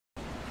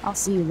I'll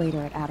see you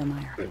later at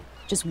Addermire.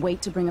 Just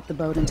wait to bring up the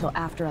boat until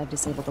after I've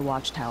disabled the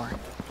watchtower.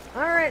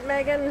 Alright,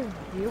 Megan.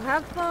 You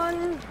have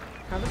fun.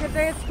 Have a good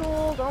day at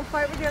school. Don't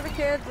fight with the other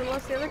kids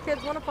unless the other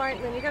kids want to fight,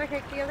 and then you gotta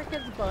kick the other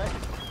kid's butt.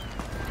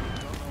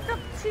 Oh,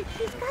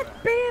 she's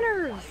got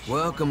banners!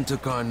 Welcome to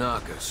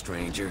Karnaca,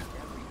 stranger.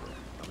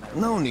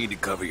 No need to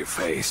cover your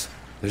face.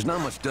 There's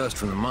not much dust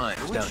from the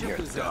mines down here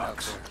at the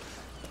docks.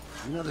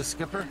 You know the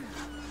skipper?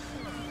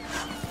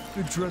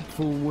 The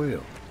dreadful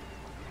whale.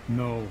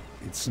 No,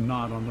 it's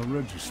not on the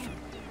register.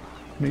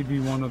 Maybe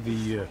one of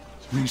the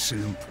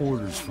recent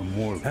importers from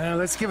Warlock.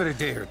 Let's give it a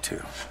day or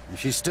two. If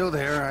she's still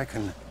there, I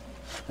can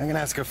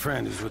ask a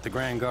friend who's with the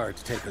Grand Guard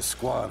to take a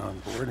squad on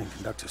board and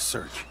conduct a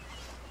search.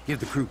 Give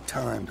the crew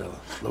time to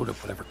load up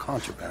whatever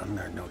contraband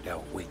they're no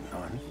doubt waiting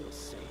on.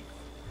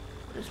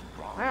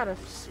 I gotta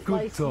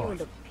slice you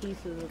into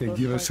pieces. They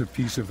give us a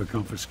piece of the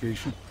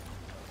confiscation?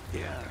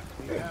 Yeah,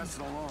 we pass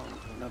it along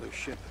to another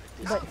ship.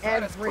 But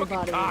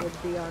everybody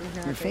would be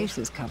unhappy. Your face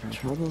is covered.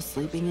 Trouble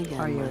sleeping again.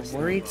 Are you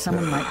worried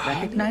someone might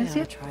recognize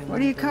you? What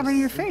do you cover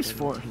your face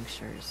for?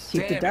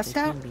 Keep the dust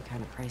out? It can be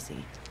kind of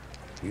pricey.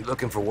 You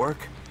looking for work?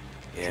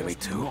 Yeah, me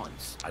too.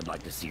 Once, I'd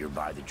like to see her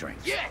buy the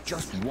drinks. Yeah.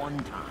 Just one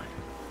time.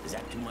 Is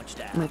that too much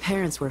to ask? My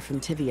parents were from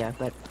Tivia,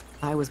 but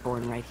I was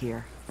born right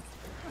here.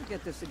 I'll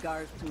get the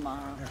cigars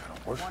tomorrow.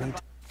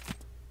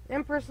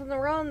 Empress on the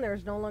run.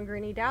 There's no longer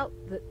any doubt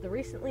that the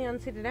recently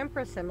unseated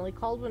Empress, Emily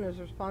Caldwin, is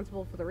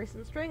responsible for the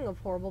recent string of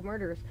horrible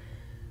murders.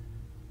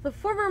 The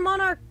former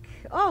monarch...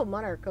 Oh,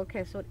 monarch.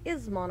 Okay, so it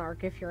is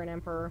monarch if you're an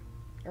emperor.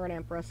 Or an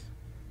empress.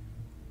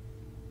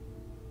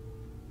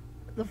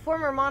 The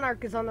former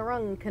monarch is on the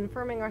run,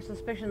 confirming our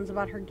suspicions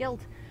about her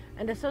guilt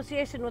and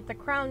association with the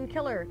Crown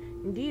Killer.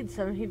 Indeed,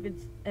 some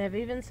have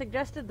even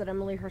suggested that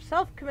Emily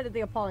herself committed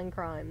the appalling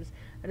crimes.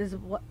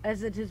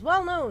 As it is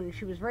well known,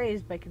 she was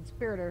raised by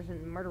conspirators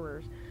and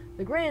murderers.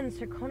 The Grand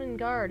Serkonan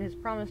Guard has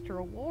promised a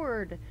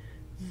reward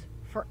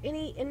for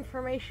any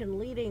information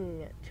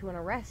leading to an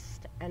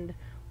arrest and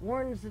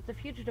warns that the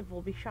fugitive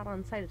will be shot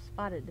on sight if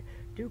spotted.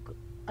 Duke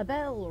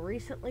Abel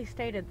recently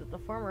stated that the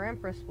former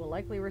Empress will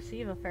likely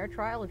receive a fair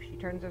trial if she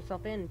turns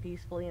herself in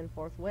peacefully and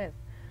forthwith.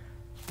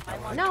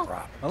 No.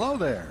 Hello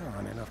there. There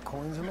aren't enough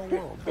coins in the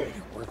world to make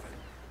it worth it.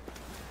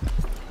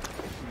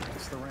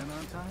 Is the rent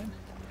on time?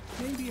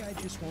 Maybe I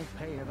just won't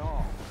pay at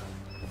all.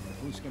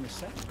 Who's gonna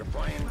say? You're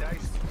playing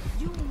dice.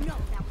 You know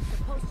that was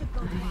supposed to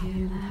go I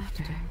hear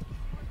laughter.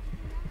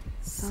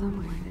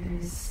 Somewhere there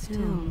is still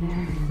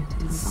merriment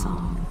and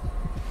song,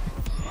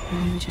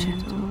 and a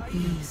gentle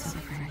peace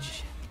of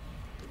friendship.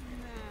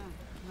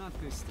 Nah, not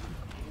this time.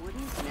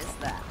 Wouldn't miss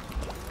that.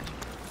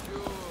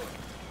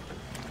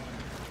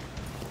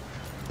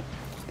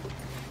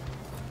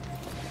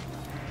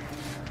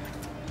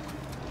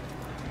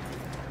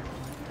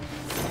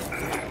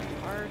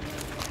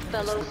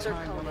 Fellow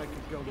Time when I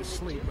could go to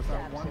sleep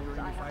without wondering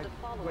if I'd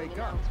wake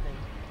up.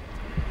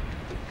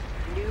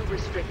 New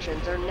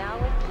restrictions are now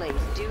in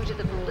place due to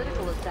the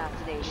political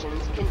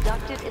assassinations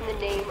conducted in the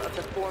name of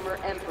the former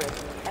Empress,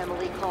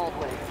 Emily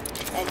Caldwin,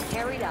 and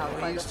carried out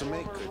by the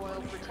former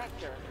Royal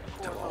Protector.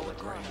 Tell all the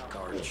Grand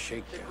Guard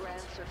shake The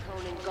Grand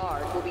Serkonan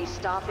Guard will be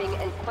stopping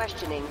and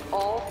questioning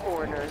all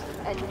foreigners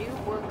and new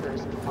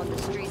workers on the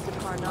streets of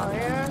Karnaca. Oh,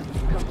 yeah?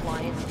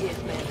 Compliance is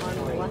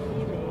mandatory.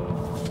 Unlucky me.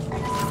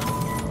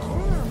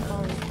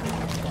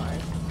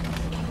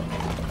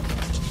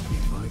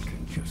 If I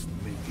can just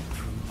make it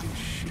through this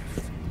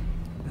shift,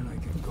 then I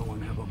can go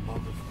and have a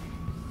mug of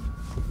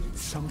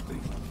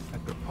something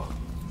at the pub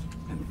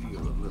and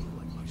feel a little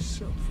like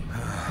myself.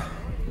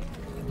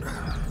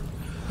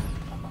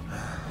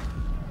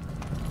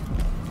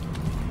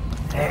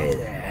 Hey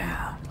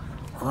there.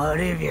 What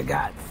have you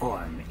got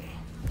for me?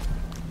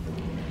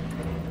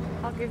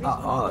 I'll give you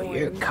some Oh,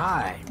 you're coins.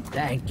 kind.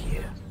 Thank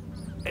you.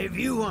 If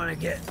you want to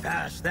get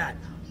past that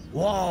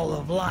wall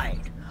of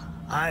light,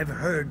 I've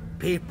heard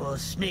people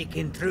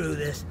sneaking through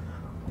this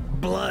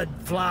blood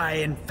fly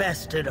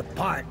infested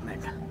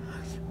apartment.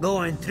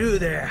 Going through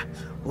there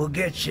will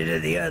get you to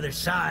the other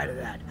side of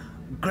that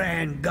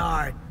Grand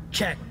Guard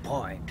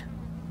checkpoint.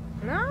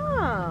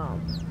 No.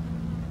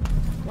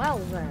 Well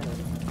then.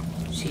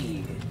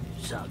 See you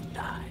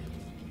sometime.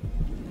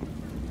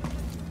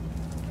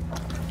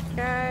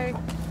 Okay.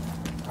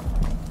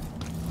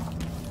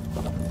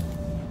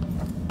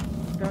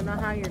 Don't know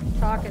how you're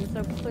talking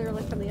so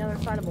clearly from the other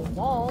side of a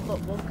wall, but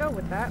we'll go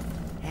with that.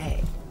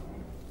 Hey,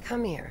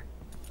 come here.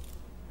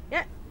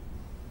 Yeah.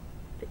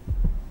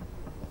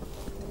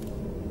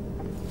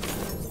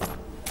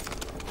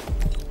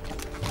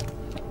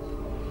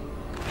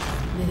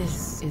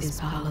 This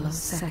is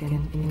Paolo's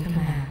second in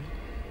command,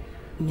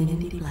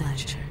 Mindy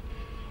Blanchard.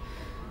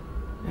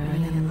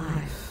 Early in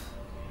life,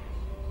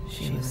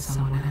 she was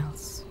someone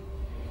else.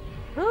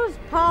 Who's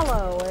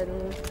Paulo,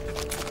 and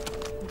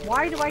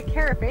why do I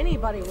care if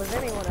anybody was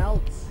anyone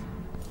else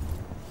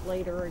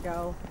later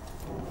ago?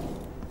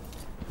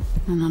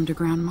 An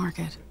underground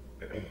market.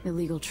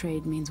 Illegal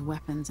trade means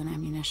weapons and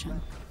ammunition.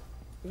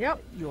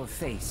 Yep. Your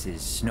face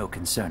is no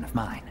concern of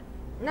mine.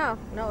 No,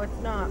 it's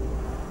not.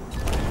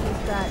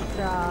 It's that,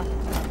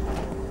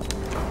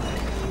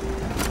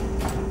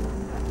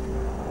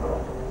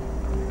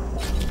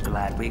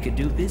 Glad we could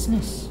do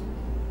business.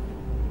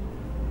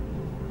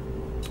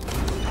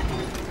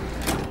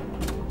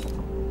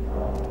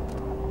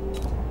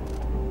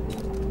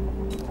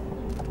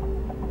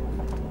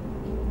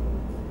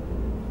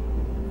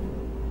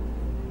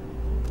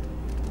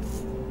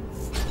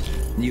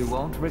 You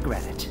won't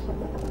regret it.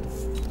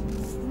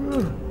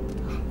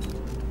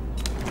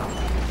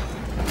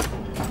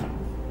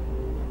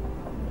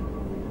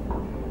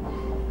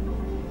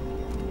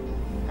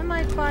 I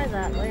might buy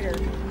that later.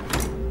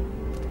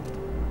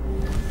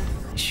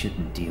 I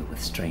shouldn't deal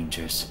with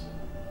strangers.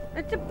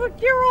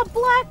 But you're a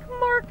black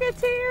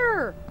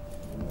marketeer!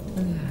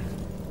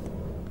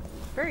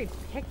 Very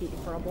picky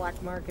for a black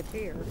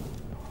marketeer.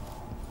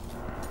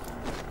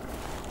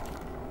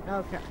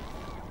 Okay.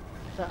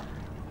 So.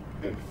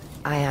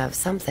 I have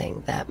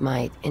something that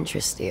might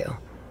interest you.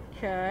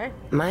 Okay.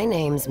 My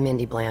name's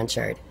Mindy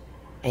Blanchard,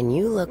 and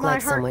you look My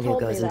like heart someone who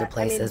told me goes into that.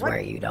 places what?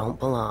 where you don't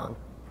belong.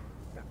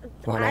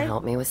 Want to I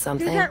help me with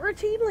something? do that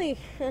routinely.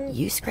 And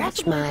You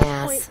scratch possibly my at this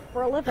ass, point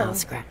for a living. I'll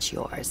scratch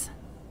yours.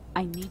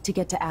 I need to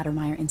get to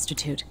Addermeyer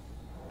Institute.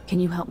 Can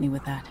you help me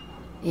with that?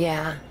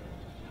 Yeah,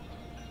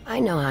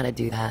 I know how to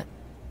do that.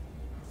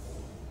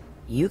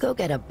 You go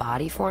get a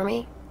body for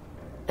me,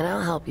 and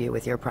I'll help you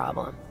with your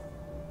problem.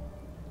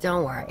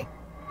 Don't worry,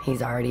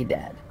 he's already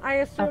dead. I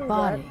assume A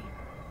body?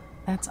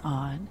 That's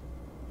odd.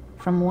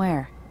 From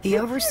where? The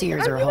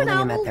overseers are holding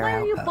him at their Why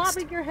are you outpost.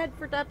 bobbing your head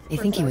for that? They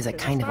think he was a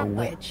kind of a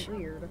witch.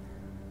 Weird.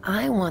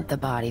 I want the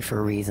body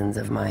for reasons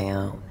of my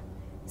own.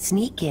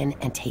 Sneak in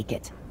and take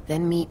it,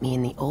 then meet me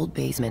in the old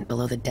basement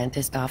below the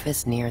dentist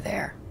office near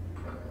there.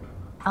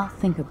 I'll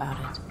think about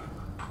it.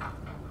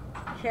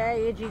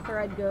 Okay, itchy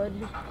thread good.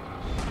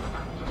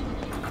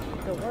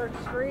 It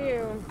works for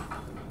you.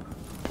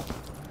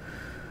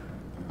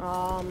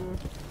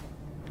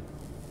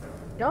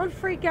 Don't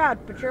freak out,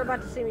 but you're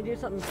about to see me do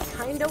something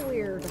kinda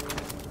weird.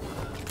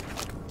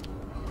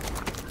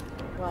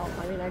 Well,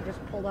 I mean, I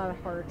just pulled out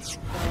a heart, so,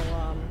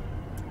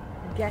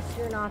 guess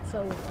you're not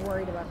so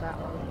worried about that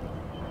one.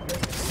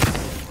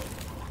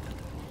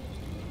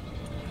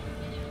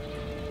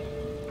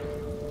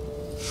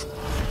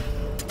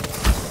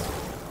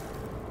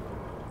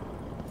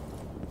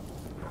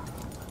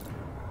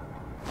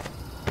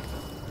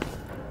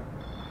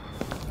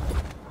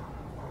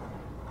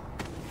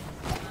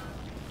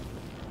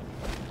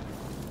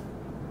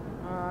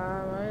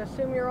 I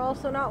assume you're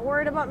also not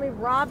worried about me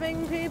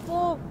robbing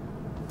people?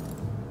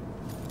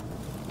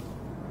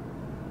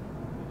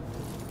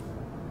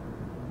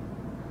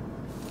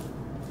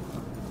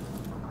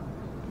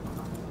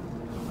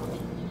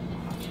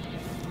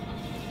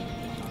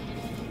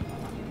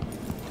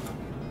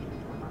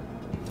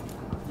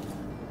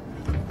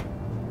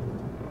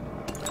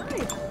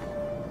 Nice.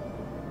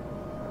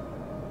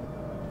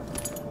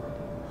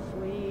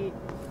 Sweet.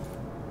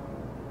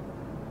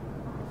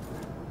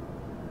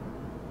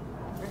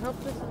 I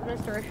hope this is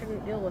Mr. I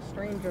shouldn't deal with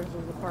strangers'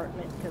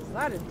 apartment, because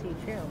that'd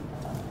teach him.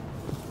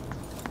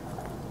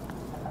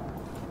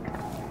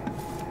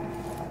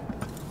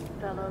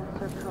 Fellow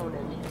Sir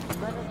Conan,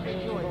 let us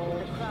rejoice in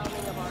the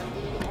crowning of our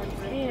new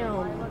Empress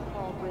Lila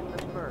Caldwin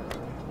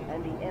I, and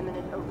the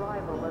imminent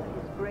arrival of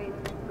His Grace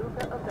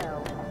Luca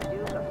Abel,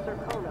 Duke of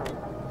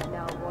Serkonos,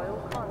 now royal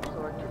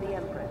consort to the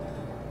Empress.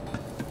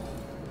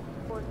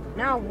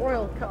 Now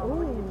royal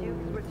Ooh. The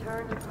Duke's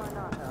return to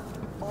Karnataka.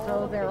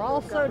 So they're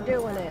also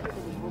doing it.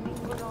 Will be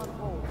put on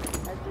hold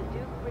as the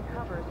Duke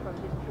recovers from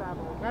his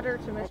travels. Letter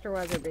to Mr.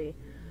 Weatherby.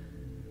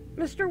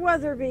 Mr.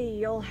 Weatherby,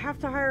 you'll have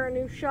to hire a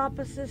new shop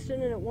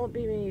assistant and it won't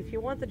be me. If you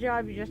want the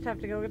job, you just have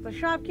to go get the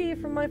shop key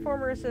from my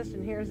former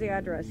assistant. Here's the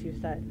address you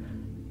said.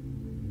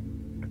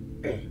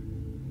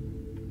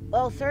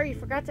 Well, sir, you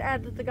forgot to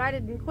add that the guy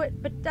didn't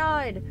quit, but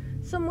died.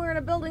 Somewhere in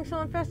a building so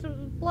infested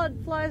with blood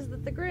flies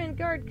that the Grand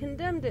Guard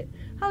condemned it.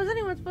 How is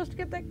anyone supposed to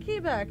get that key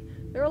back?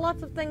 There are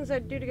lots of things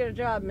I'd do to get a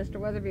job, Mr.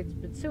 Weatherby,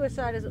 but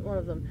suicide isn't one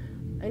of them.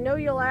 I know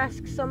you'll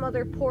ask some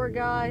other poor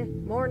guy,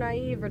 more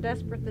naive or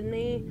desperate than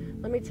me.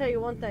 Let me tell you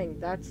one thing,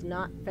 that's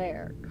not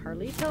fair.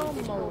 Carlito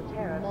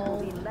Molina.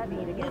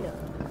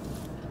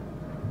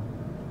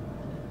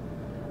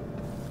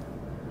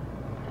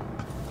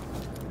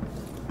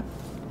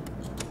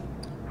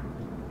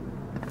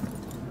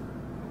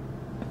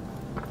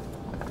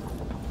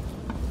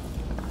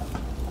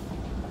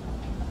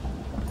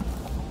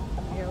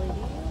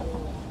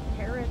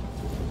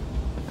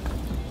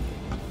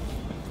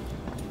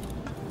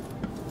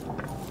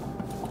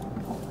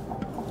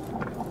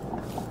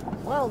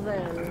 Well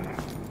then,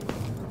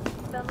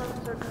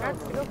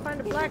 have to go find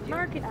a black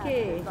market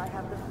key. I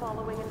have the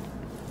following.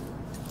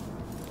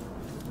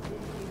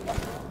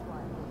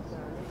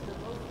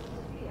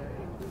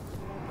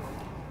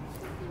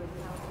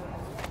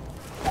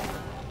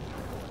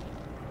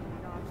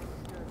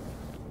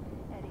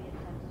 Any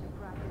attempts to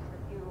practice the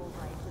feudal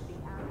rights of the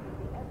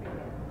absolutely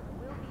everywhere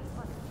will be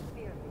punished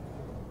severely.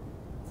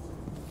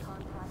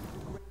 Contact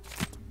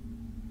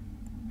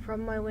the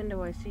From my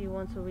window, I see you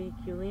once a week.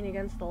 You lean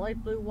against the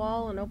light blue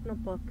wall and open a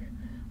book.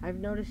 I've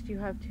noticed you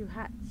have two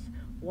hats.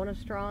 one of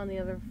straw and the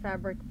other of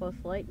fabric,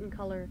 both light in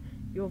color.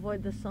 You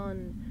avoid the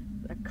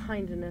sun, a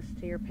kindness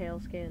to your pale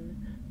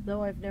skin.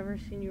 Though I've never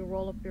seen you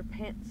roll up your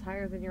pants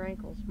higher than your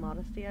ankles.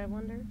 Modesty, I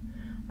wonder?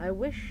 I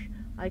wish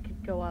I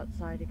could go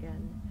outside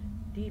again.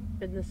 Deep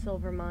in the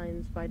silver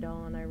mines by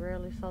dawn, I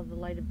rarely saw the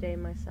light of day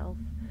myself.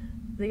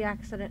 The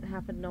accident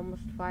happened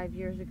almost 5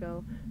 years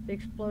ago. The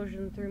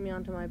explosion threw me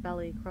onto my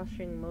belly,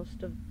 crushing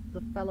most of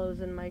the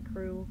fellows in my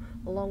crew,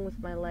 along with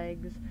my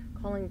legs,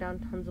 calling down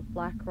tons of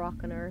black rock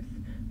and earth.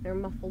 Their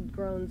muffled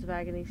groans of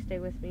agony stay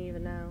with me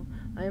even now.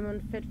 I am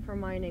unfit for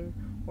mining,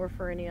 or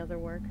for any other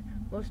work.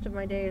 Most of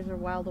my days are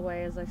whiled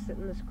away as I sit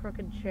in this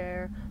crooked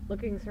chair,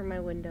 looking through my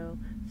window.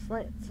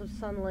 Slants of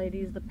sunlight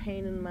ease the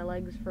pain in my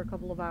legs for a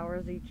couple of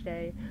hours each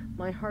day.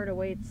 My heart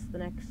awaits the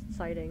next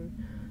sighting.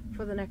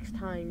 For the next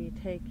time you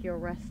take your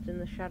rest in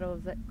the shadow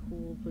of that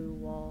cool blue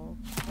wall.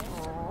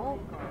 Aww.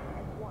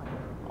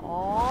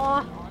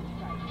 Aww.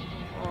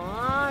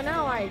 Aww,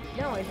 no, I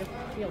just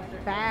feel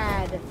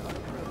bad.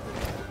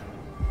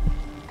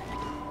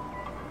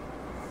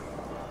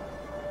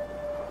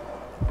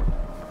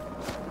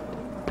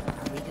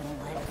 Are we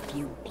gonna let a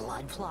few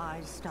blood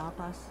flies stop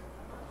us?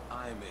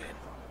 I'm in.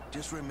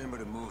 Just remember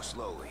to move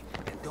slowly,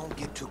 and don't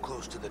get too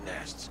close to the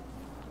nests.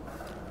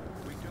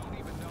 We don't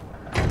even know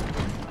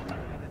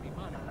any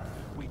money.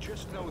 We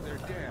just know they're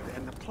dead,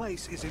 and the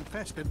place is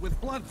infested with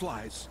blood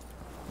flies.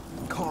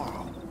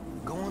 Carl,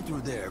 going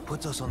through there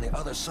puts us on the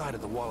other side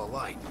of the wall of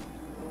light.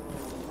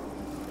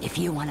 If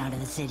you want out of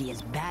the city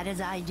as bad as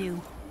I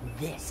do,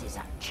 this is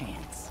our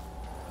chance.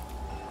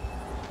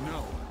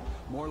 No,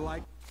 more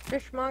like...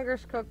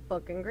 Fishmonger's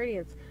cookbook.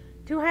 Ingredients: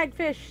 2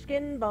 hagfish,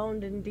 skinned,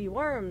 boned, and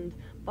dewormed.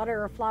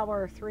 Butter or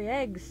flour, 3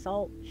 eggs,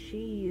 salt,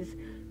 cheese,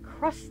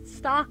 crust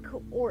stock,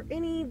 or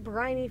any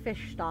briny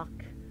fish stock.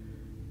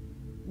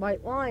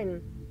 White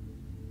wine.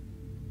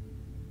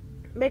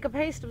 Make a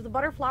paste of the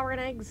butter, flour, and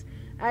eggs.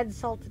 Add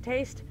salt to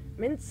taste.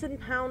 Mince and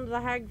pound the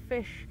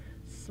hagfish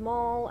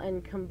small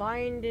and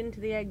combined into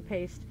the egg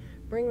paste.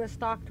 Bring the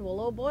stock to a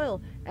low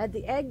boil. Add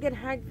the egg and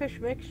hagfish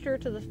mixture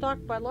to the stock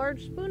by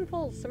large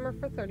spoonfuls. Simmer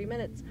for 30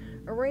 minutes.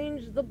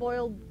 Arrange the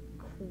boiled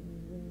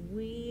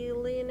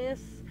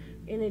queeliness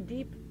in a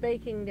deep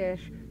baking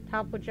dish.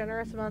 Top with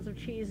generous amounts of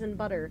cheese and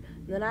butter.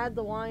 Then add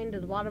the wine to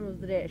the bottom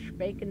of the dish.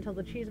 Bake until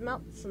the cheese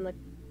melts and the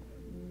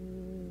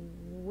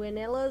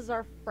quenillas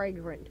are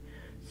fragrant.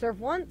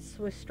 Serve once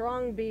with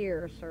strong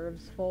beer.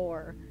 Serves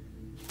 4.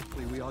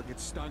 We all get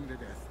stung to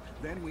death.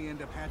 Then we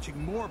end up hatching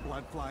more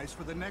blood flies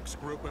for the next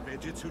group of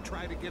idiots who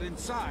try to get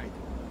inside.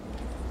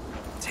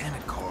 Damn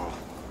it, Carl.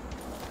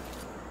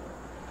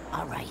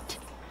 All right,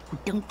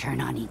 don't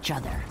turn on each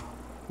other.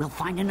 We'll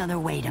find another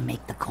way to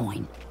make the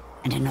coin,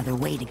 and another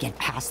way to get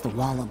past the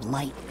wall of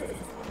light.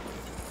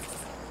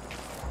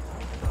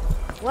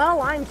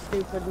 Well, I'm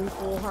stupid and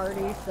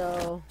foolhardy,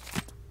 so...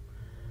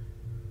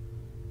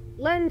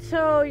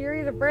 Lento, you're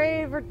either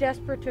brave or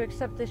desperate to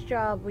accept this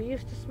job. We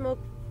used to smoke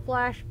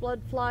flash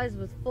blood flies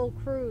with full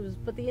crews,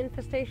 but the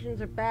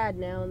infestations are bad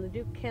now, and the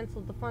Duke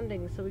canceled the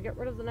funding, so we get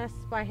rid of the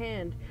nests by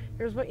hand.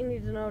 Here's what you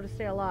need to know to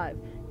stay alive.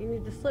 You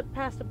need to slip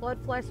past a blood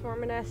fly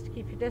swarm nest,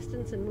 keep your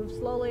distance, and move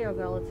slowly or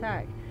they'll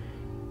attack.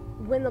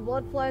 When the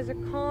blood flies are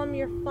calm,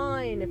 you're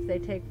fine. If they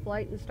take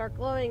flight and start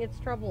glowing, it's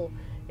trouble.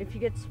 If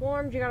you get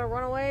swarmed, you gotta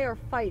run away or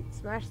fight.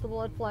 Smash the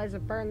blood flies or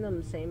burn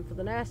them. Same for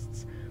the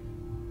nests.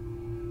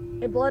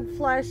 A blood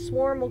fly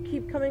swarm will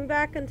keep coming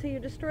back until you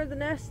destroy the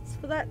nests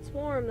for that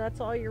swarm. That's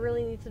all you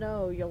really need to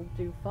know. You'll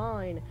do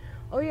fine.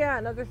 Oh yeah,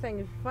 another thing.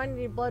 If you find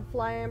any blood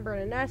fly amber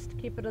in a nest,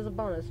 keep it as a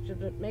bonus.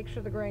 Just make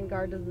sure the Grand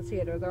Guard doesn't see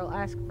it, or they'll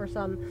ask for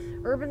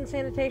some urban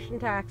sanitation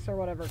tax or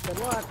whatever. Good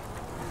luck.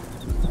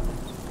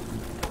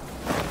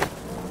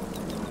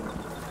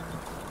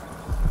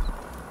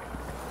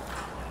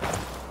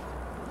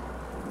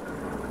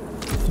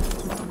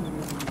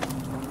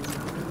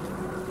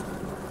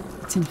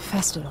 It's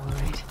infested, all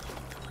right.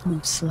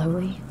 Move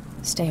slowly,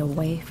 stay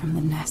away from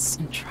the nests,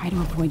 and try to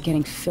avoid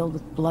getting filled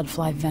with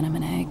bloodfly venom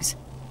and eggs.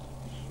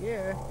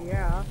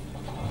 Yeah.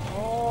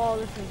 Oh,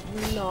 this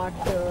is not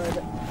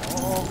good.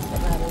 Oh,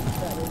 that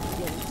is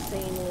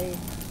insanely...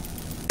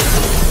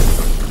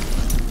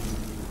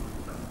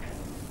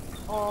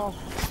 Oh.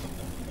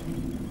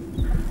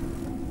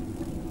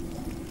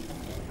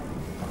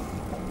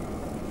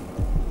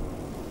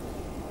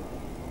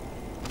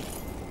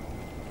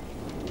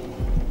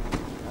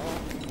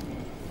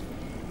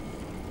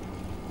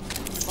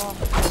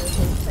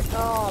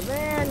 Oh,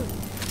 man!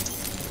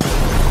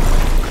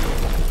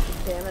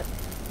 Damn it.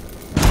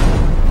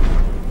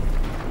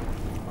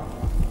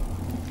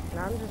 And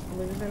I'm just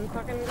losing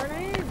fucking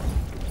grenades.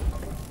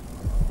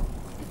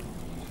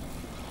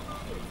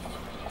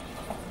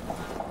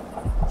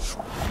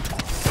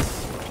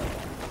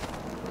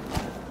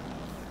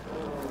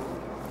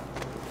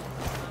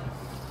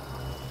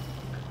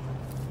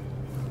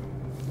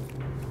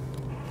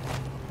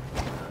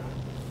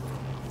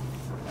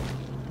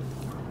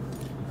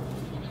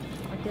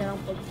 I'll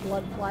put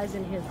blood flies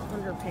in his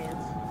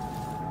underpants.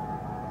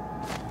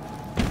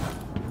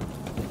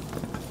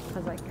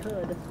 Because I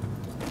could.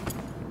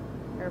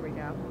 There we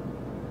go.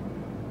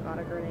 Got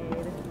a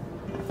grenade.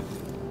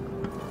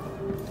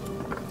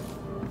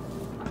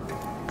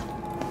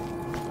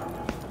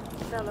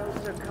 Fellow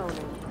Sir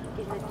Conan,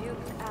 in the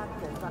Duke's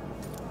absence,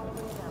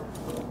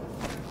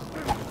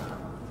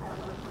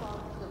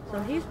 so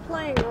he's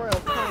playing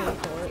Royal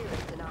Consort.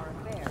 In our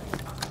affairs,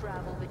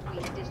 travel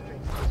between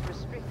districts is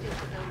restricted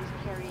to those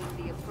carrying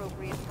the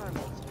appropriate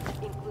permits,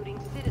 including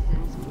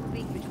citizens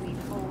moving between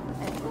home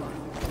and work.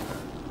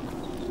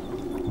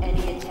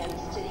 Any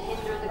attempts to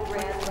hinder the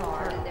Grand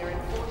Guard in their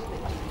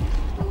enforcement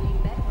duties will be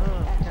met with the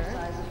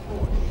exercise of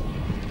force.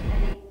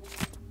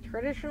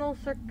 Traditional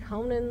Sir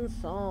Conan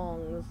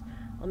songs.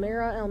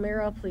 Elmira,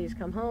 Elmira, please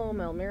come home.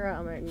 Elmira,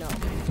 Elmira. No,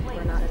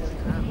 we're not doing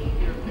that.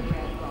 Behavior of the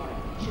Grand Guard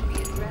should be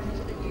addressed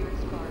to the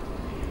nearest guard.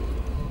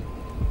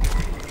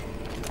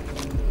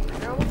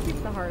 No, we'll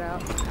keep the heart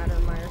out.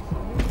 Addermeyer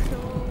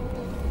solution.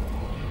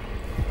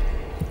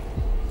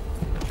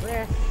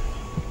 Rest.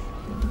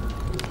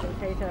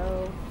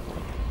 Potato.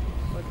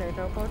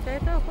 Potato,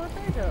 potato,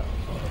 potato.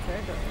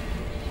 Potato.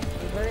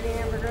 Converting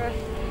ambergris.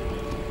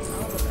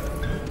 All the better.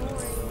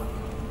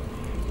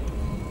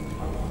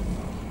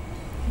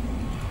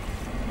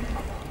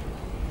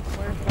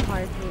 Where's the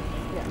high food?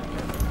 Yeah,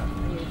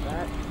 I need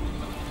that.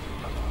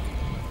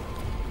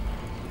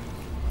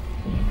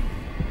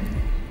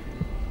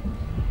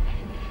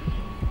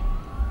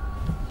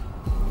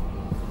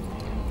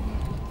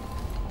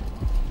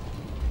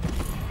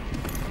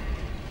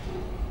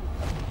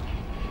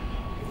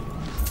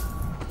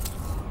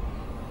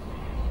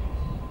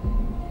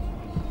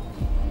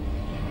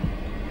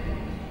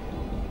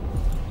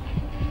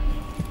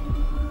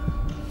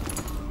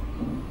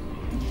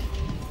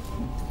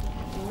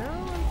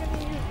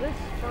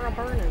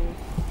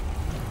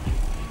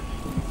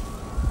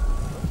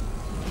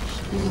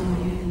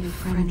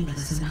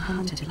 Friendless and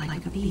hunted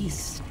like a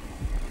beast,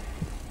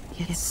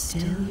 yet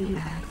still you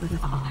act with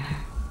honor.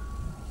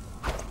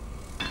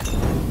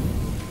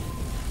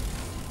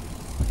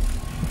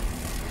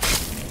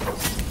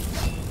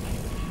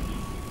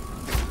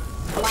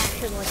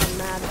 Flashing like a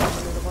mad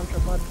woman with a bunch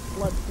of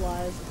blood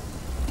flies.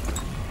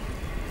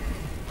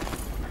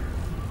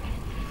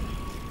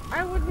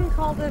 I wouldn't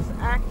call this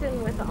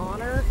acting with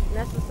honor,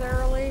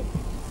 necessarily.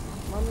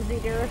 Mumsy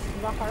dearest to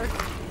the heart.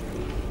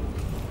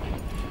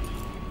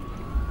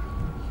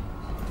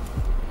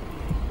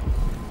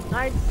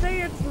 I'd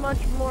say it's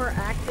much more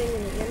acting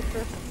in the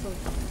interests of...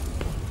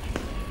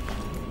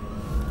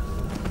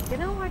 You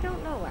know, I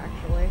don't know,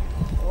 actually.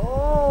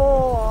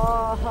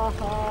 Oh, ha, ha,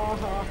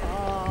 ha,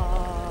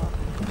 ha.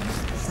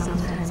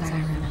 Sometimes I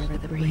remember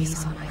the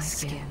breeze on my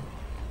skin.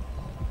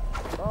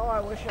 Oh,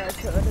 I wish I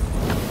could.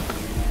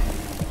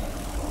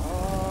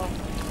 Oh.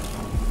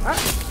 Ah.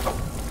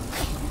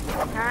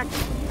 Hack.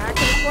 Hack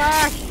and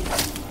slash.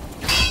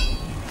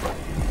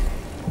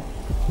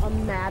 A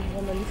mad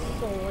woman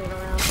soaring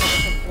around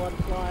with the blood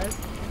flies.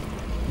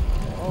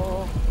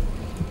 Oh.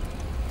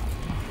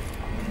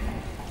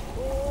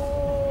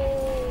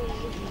 Oh,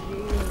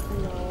 jeez,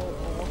 no.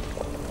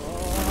 Oh.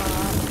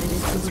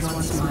 This was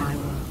once my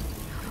world.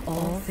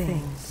 All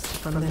things,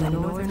 from the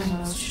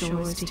northernmost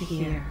shores to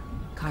here,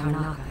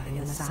 Karnaca in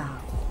the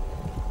south.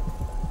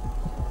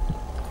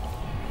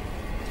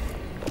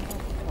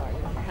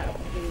 I have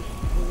these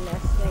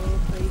nesting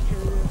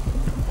creatures.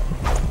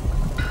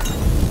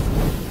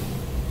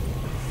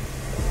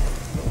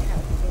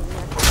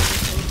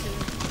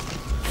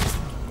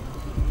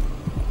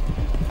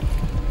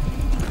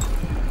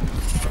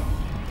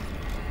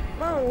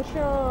 Bone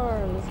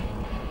charms.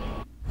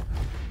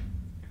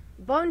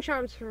 Bone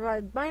charms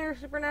provide minor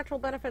supernatural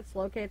benefits.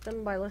 Locate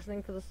them by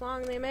listening for the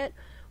song they emit,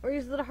 or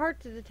use the heart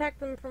to detect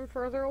them from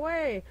further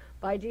away.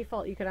 By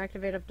default, you can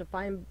activate up to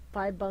 5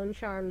 bone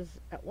charms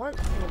at once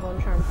in the bone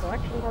charm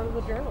selection part of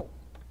the journal.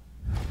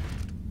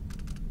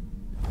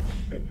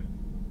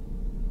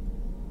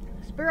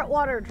 Spirit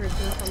water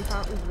drinking from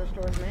fountains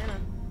restores mana.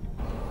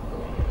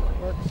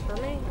 Works for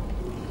me.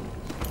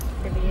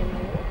 Could be in the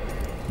wood.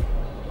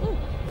 Ooh.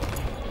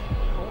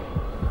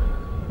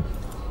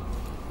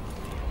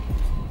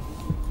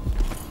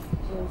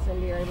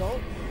 Incendiary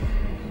bolt.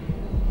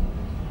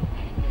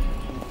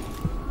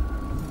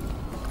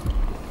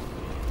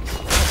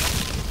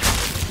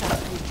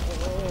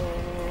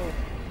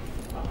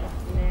 Oh,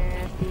 that's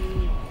nasty.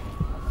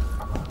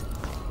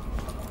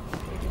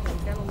 Ladies and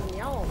gentlemen,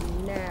 y'all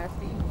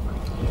nasty.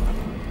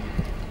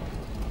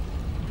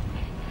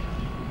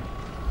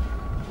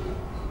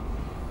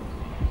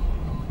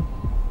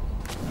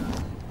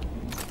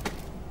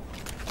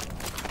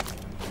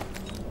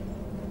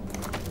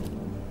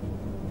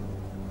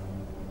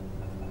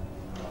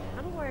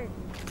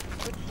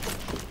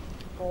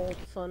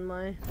 Bolts on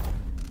my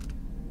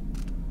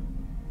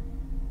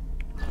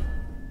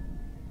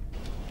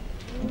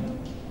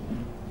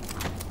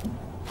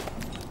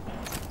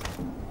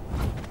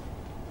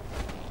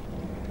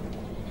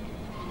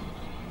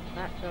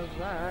that does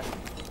that.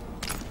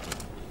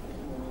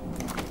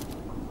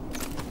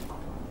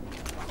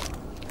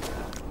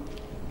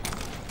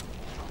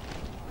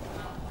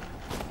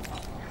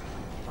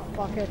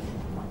 Fuck it.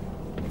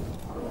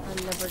 I'm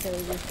never gonna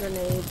use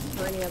grenades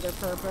for any other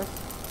purpose.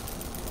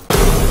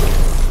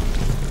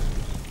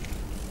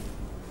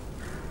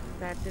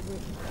 That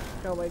didn't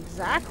go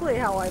exactly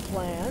how I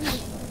planned.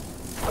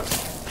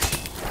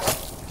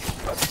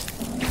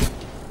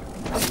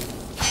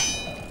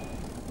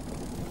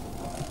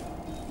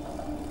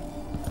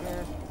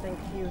 I think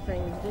few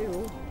things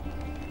do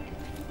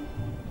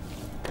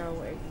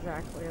go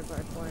exactly as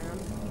I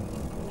planned.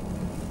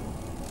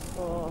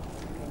 Oh.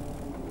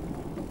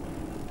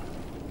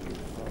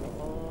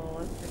 Oh,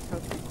 let's just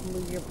hope you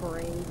glue your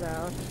brains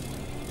out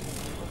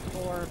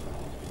before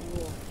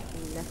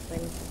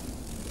nesting.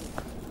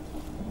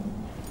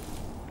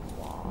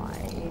 Why?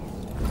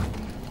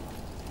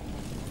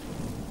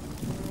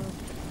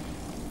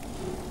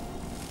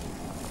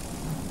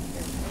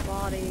 His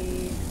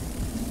body.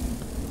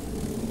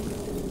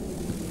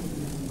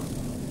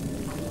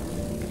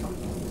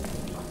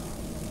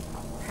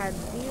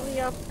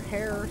 Padelia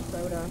pear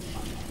soda.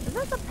 Is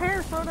that the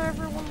pear soda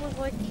everyone was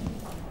like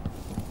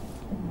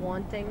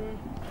wanting?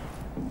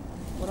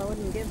 What I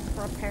wouldn't give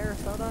for a pear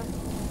soda?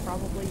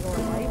 Probably your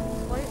life,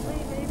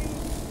 slightly, maybe?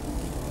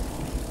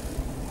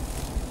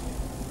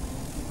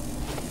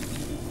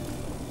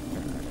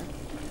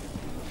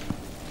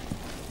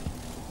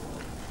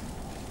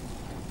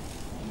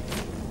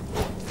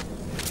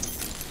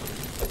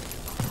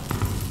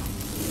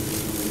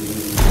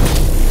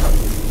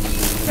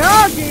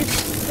 Oh, jeez!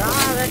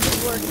 Ah, that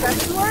didn't work. That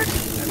didn't work!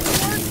 That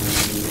didn't work!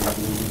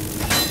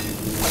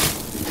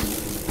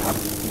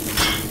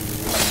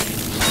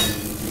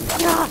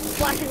 Ah,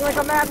 flashing like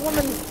a mad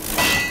woman!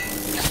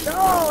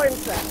 No,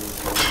 insect!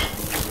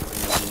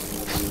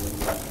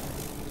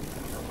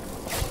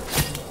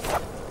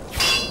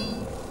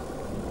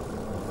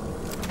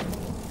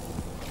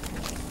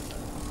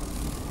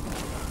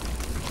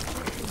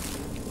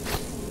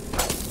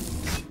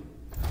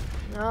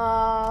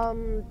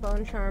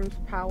 Bone Charms,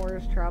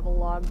 Powers, Travel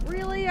Log.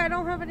 Really? I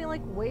don't have any,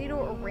 like, way to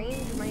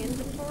arrange my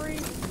inventory?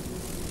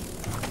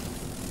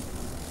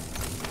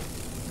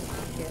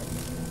 Shit.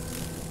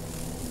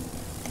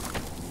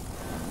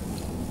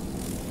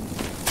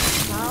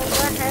 How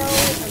the hell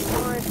am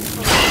I supposed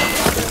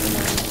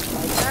to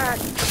like that?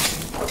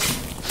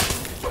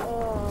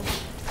 Oh,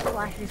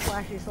 slashy,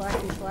 slashy,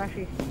 slashy,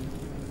 slashy.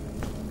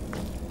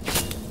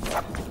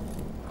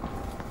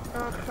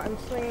 Ugh, I'm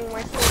swinging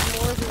my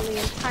sword more than the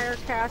entire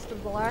cast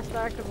of the last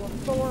act of a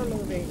Thor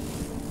movie.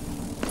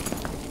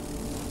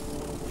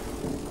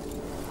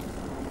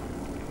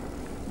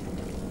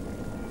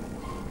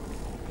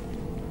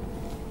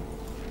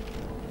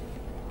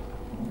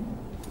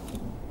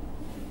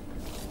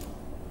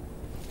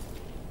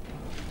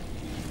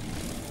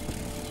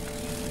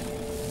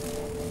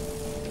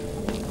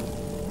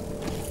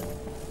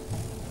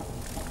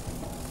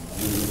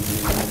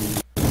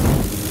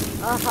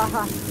 Ah ha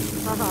ha.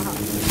 Ha ha ha.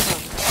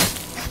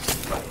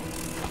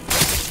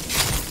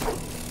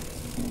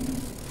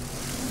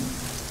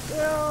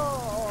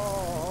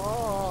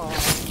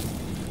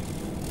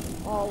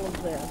 All of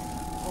this.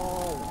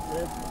 All of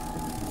this.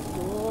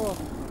 Ugh.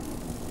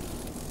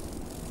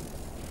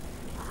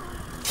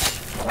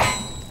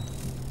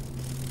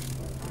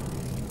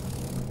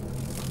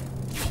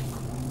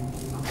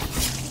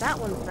 That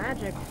one's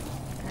magic.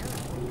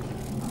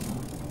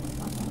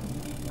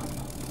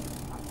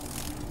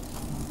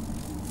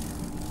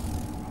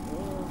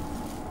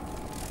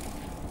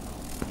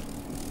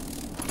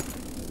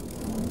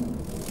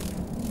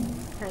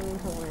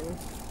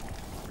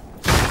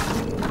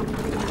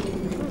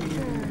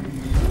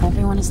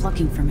 Everyone is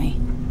looking for me.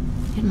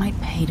 It might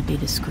pay to be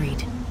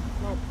discreet.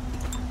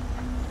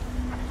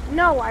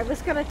 No, I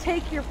was gonna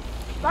take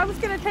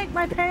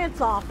my pants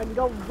off and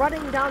go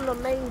running down the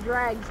main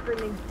drag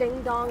screaming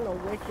ding dong, the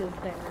witch is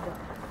dead.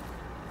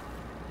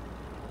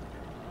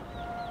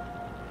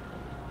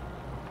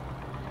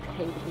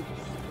 Pay to be discreet.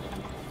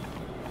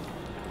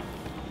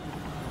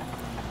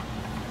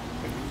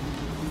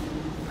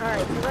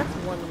 Alright, so that's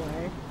one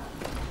way.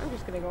 I'm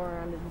just gonna go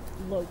around and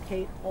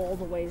locate all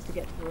the ways to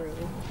get through.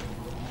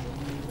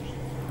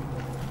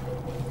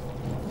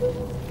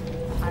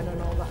 I don't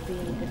know about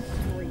being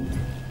discreet.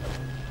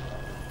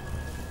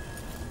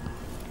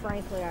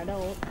 Frankly, I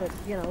don't, but,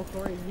 you know, who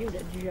are you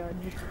to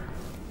judge?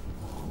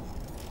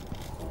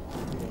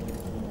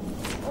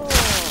 Oh.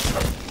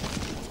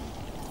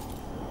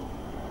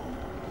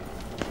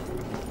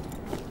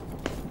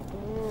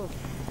 Oof.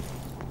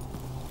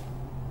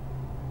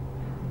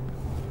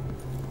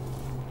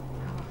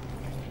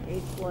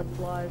 8 blood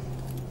flies.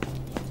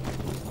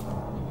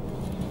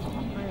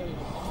 I am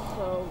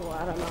so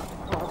glad I'm not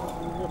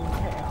causing as little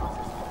chaos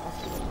as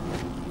possible.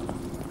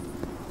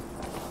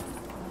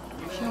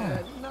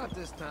 Yeah, not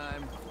this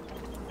time.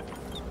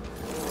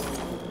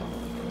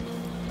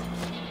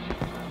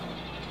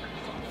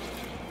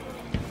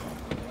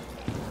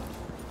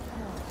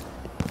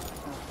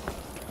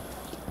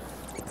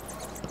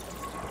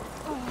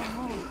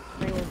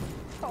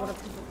 What if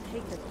people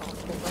take this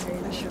hospital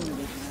behavior? I shouldn't have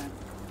eaten that.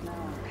 Now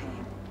I'm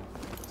pain.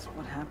 That's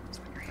what happens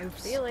when your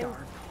hips Feeling. starve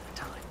all the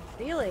time.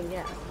 Feeling,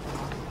 yeah.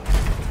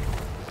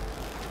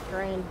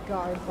 Grand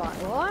Guard bot.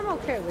 Well, I'm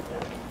okay with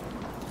that.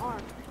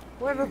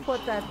 Whoever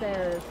put that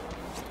there is...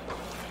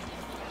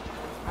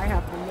 I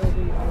have no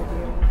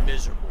idea.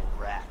 Miserable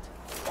rat.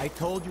 I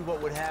told you what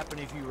would happen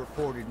if you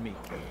reported me.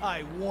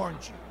 I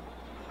warned you.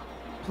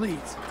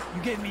 Please,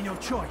 you gave me no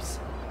choice.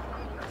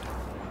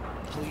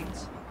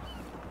 Please?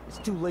 It's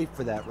too late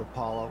for that,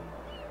 Rapallo.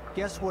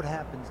 Guess what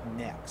happens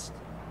next?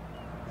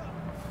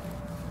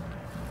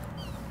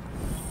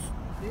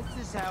 This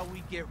is how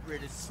we get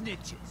rid of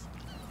snitches.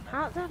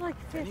 How's that like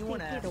 50 feet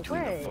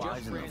away?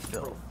 Flies in the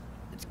filth.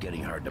 It's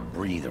getting hard to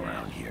breathe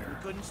around here.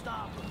 Couldn't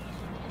stop them.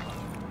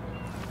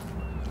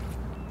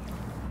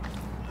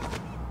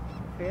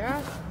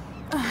 Yeah?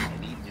 I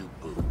need new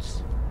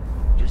boots.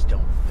 Just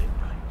don't fit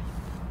right.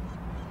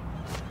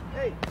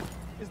 Hey,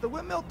 is the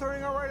windmill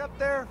turning all right up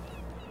there?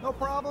 No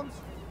problems?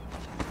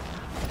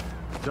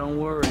 Don't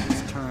worry,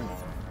 it's turning.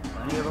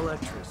 Plenty of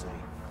electricity.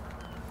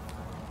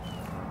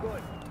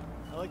 Good.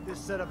 I like this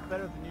setup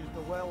better than use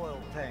the well oil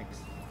tanks.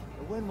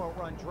 The wind won't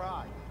run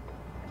dry.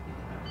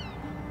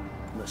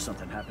 Unless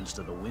something happens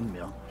to the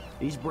windmill.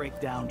 These break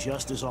down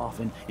just as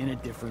often in a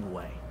different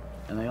way.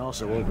 And they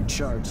also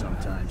overcharge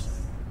sometimes.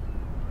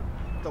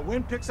 The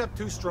wind picks up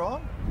too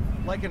strong?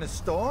 Like in a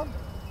storm?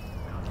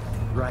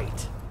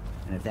 Right.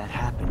 And if that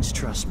happens,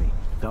 trust me,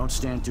 don't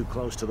stand too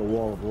close to the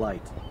wall of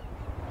light.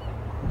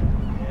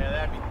 Yeah,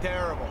 that'd be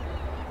terrible.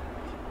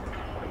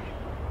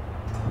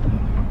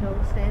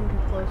 Don't stand too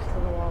close to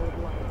the wall of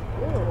light.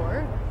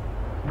 Or,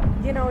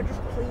 you know,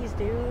 just please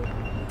do.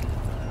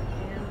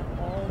 Stand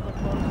all the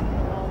close to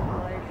the wall of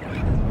light.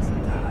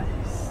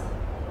 Nice.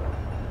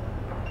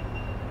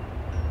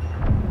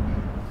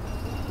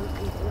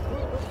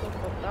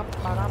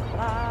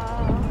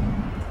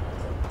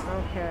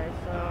 Okay,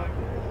 so I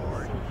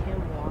see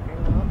him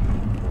walking up.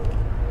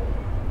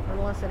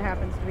 Unless it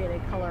happens to be in a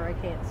color I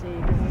can't see,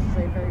 because this is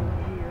a very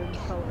weird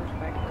color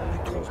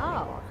spectrum.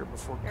 Oh,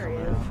 there he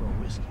is. For a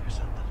whiskey or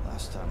something.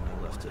 Last time I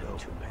left it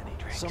open,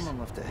 someone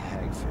left a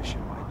hagfish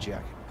in my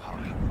jacket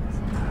pocket.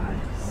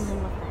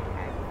 Someone left a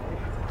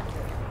hagfish.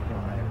 When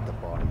I at the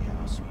body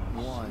house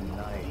one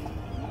night,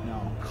 now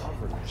I'm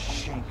covered with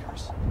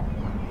shankers.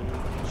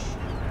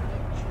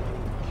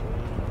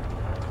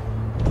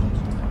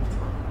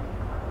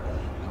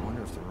 I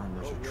wonder if the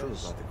rumors are true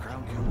about the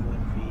crown killer.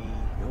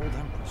 The old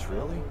empress,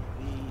 really?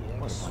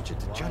 What a bunch of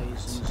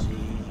degenerates.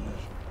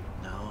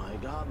 Now I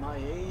got my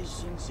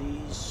A's and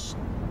Z's.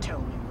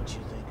 Tell me what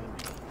you think of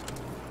me.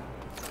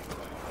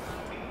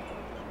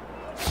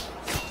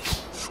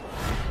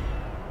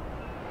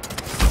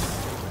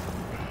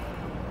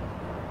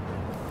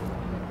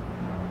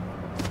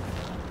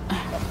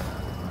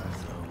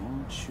 So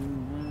won't you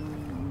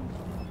marry me?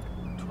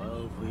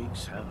 12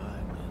 weeks have I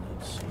been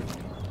at sea,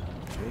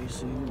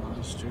 chasing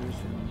monsters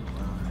in the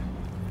line,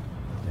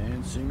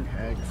 dancing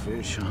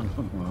hagfish on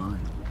the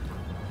line.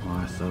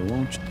 Martha,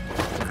 won't you?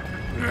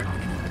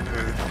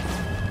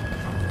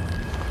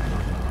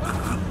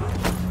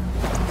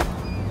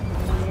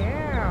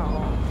 Yeah.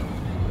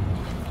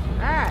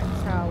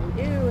 That's how we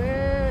do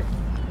it.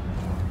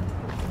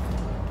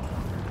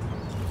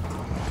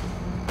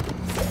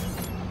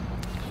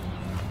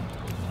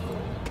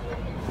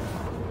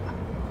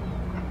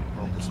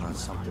 Hope it's not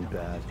something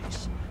bad.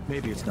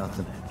 Maybe it's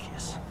nothing.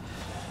 Kiss.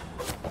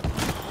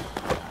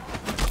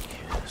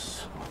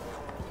 Kiss.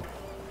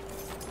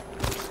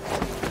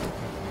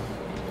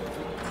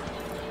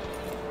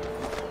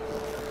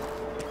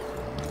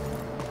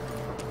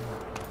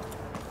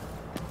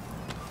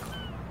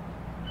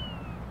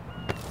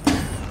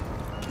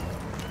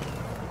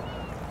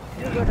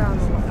 You go down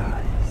the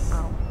well.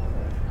 Oh.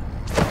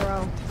 Bro.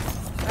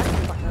 That's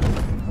the button I was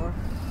looking for.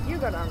 You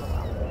go down the well.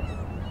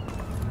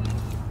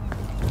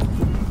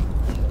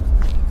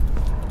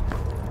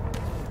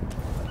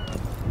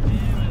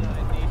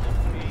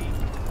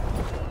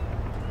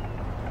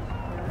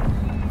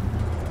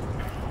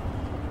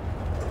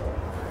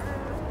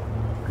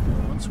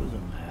 Once was a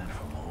man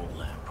from old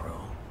Lampro,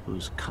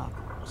 whose cock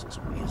was as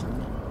wee as a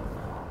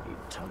minnow. He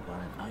tugged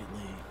on it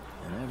nightly,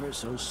 and ever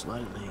so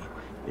slightly,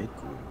 it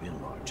grew to be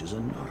large as a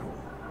nuthole.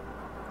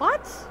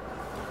 What?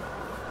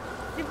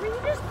 Were you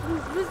just...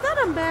 Was that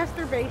a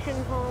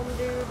masturbation poem,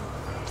 dude?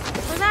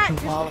 For that,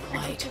 The wall of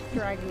light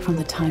from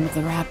the time of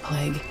the rat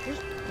plague.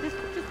 Just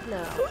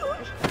no.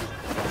 Just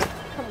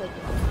come with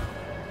me.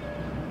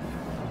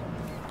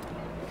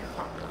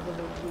 Cock with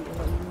a wee as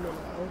a minnow.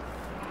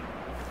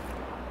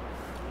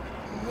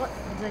 What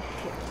the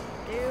shit,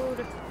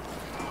 dude?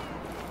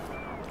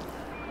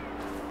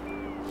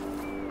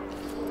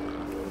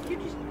 You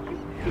just...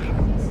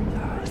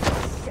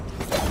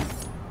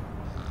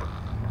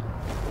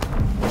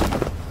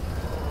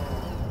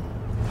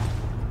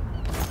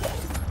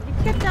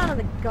 Get down in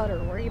the gutter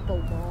where you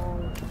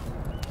belong.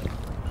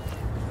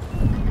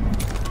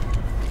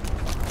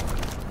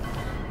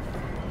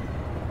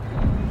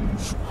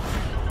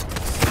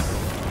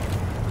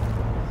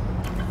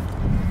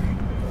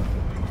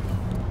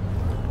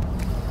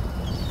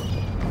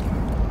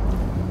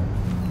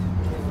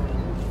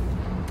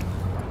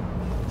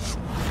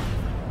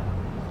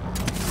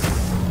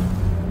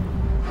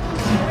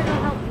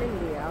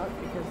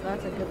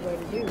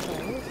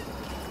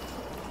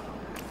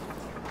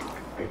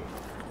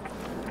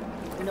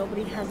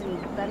 nobody has any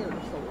better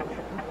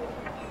solution.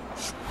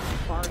 As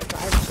far as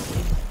I've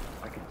seen.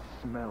 I can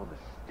smell the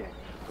stench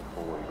of the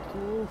void.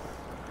 Oof.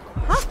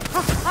 Ha!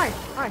 Ha! Hi!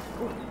 Hi!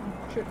 Ooh,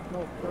 shit. No.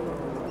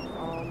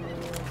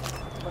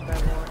 What do I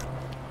want?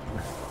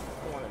 I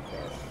wanted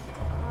this.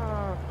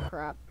 Oh,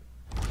 crap.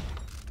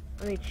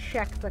 Let me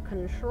check the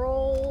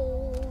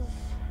controls.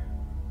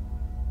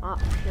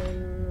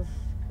 Options.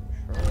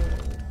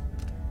 Controls.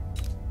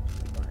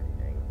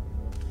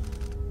 Bindings.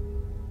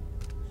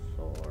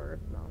 Sword.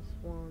 Mouse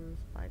 1.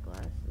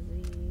 Spyglass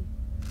Z.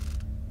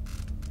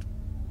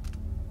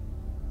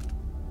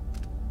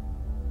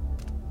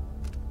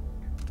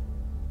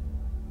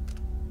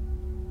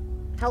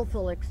 Health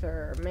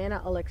elixir,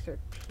 mana elixir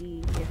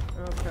T.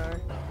 Okay.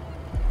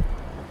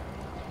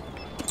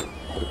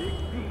 Dig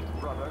deep,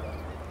 brother.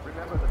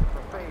 Remember that the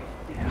profane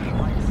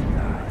likes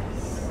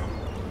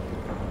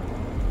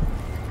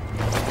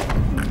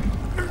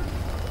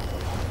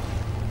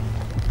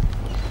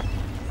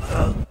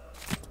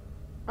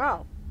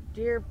Oh,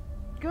 dear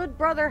good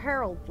brother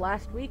Harold,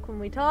 last week when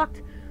we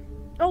talked,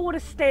 oh, what a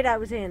state I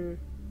was in.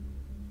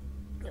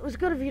 It was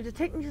good of you to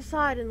take me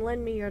aside and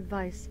lend me your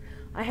advice.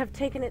 I have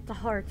taken it to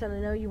heart, and I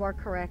know you are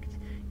correct.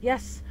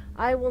 Yes,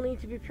 I will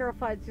need to be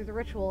purified through the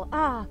ritual.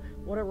 Ah,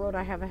 what a road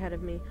I have ahead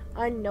of me.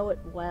 I know it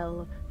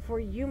well. For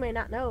you may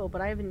not know,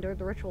 but I have endured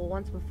the ritual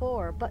once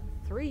before, but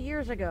 3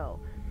 years ago.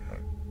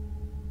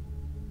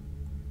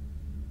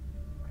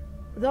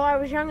 Though I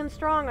was young and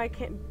strong, I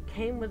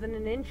came within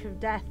an inch of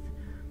death.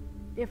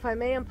 If I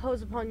may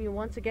impose upon you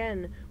once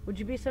again, would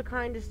you be so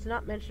kind as to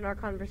not mention our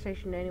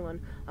conversation to anyone?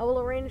 I will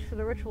arrange for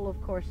the ritual,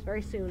 of course,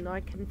 very soon, though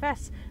I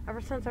confess,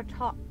 ever since our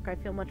talk, I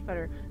feel much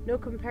better. No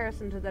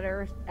comparison to that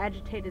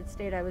agitated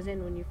state I was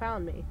in when you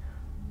found me.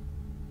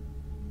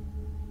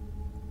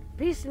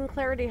 Peace and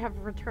clarity have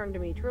returned to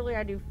me. Truly,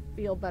 I do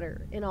feel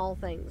better in all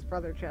things,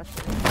 Brother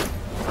Chester.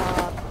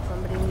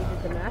 Somebody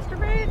needed to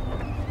masturbate?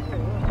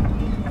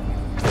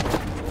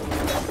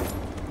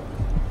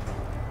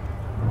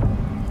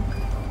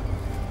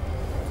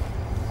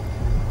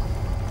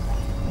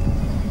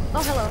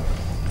 Oh, hello.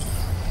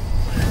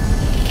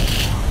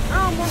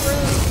 Oh, more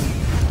room.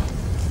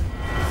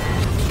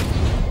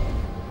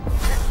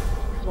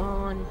 Come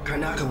on.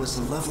 Karnaca was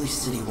a lovely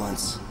city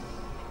once,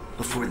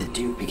 before the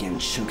Duke began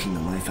choking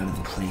the life out of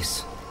the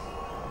place.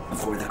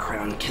 Before the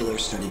Crown Killer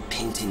started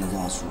painting the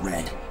walls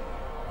red.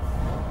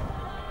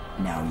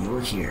 Now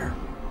you're here,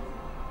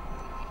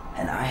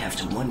 and I have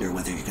to wonder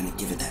whether you're gonna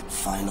give it that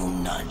final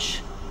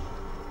nudge,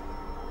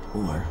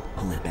 or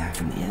pull it back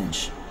from the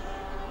edge.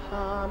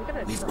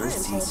 We've both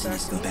seen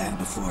cities go bad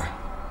before.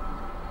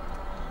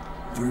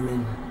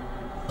 Vermin,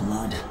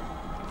 blood,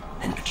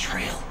 and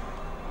betrayal.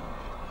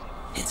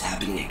 It's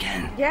happening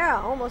again. Yeah,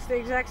 almost the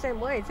exact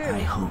same way, too. I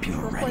hope you're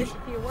ready. Replace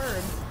a few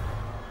words.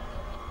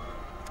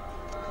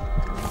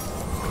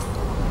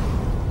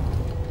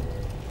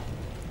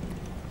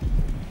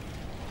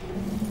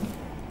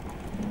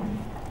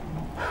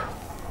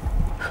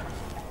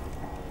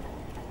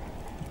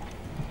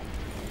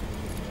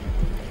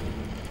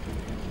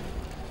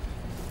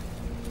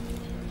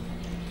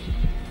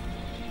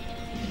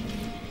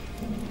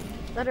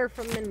 Letter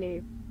from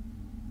Mindy.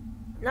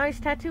 Nice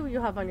tattoo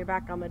you have on your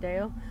back,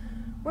 Amadeo.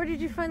 Where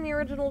did you find the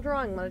original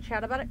drawing? Want to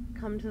chat about it?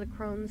 Come to the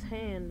Crone's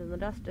Hand in the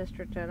Dust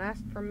District and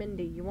ask for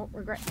Mindy. You won't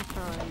regret your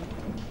time.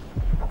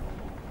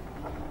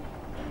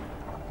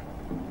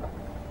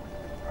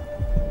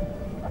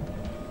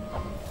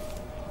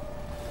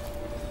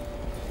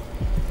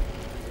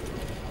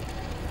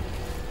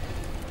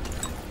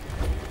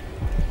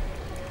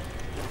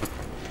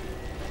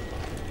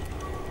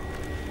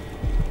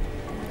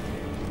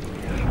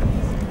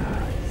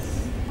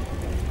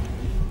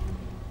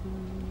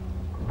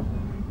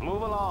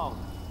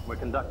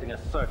 Conducting a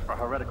search for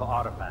heretical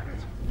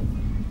artifacts.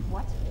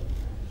 What?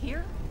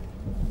 Here?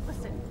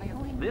 Listen, I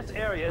only... This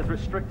area is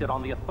restricted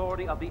on the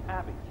authority of the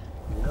Abbey.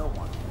 No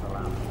one is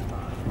allowed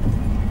inside.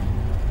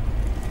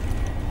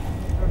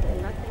 We're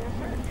conducting a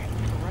search.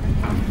 Heretical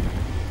artifacts.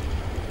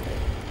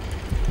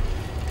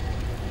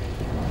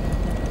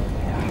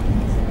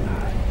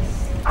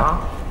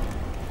 Huh?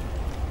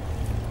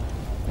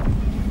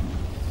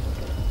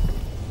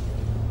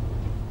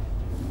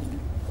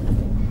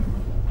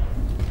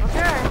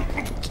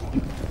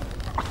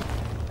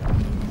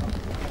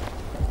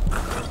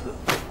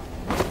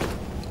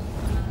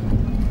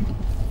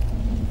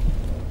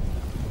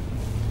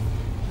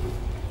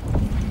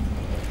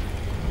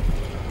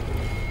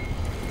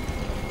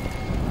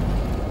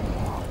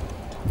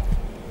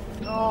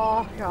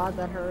 God,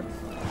 that hurts.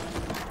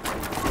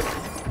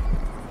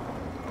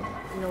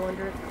 No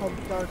wonder it's called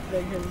Dark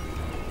Vision.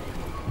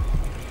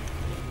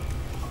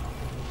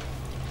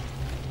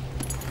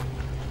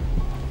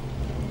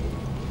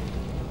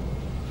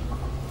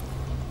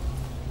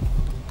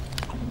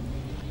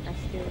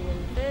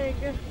 Castilian Pig.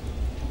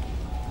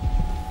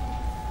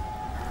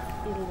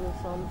 Eat a little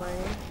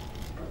something.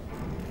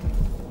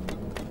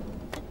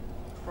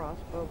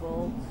 Crossbow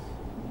bolts.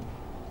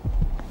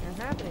 What's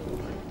happening?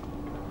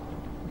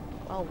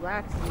 Oh,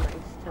 that's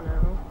nice to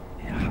know.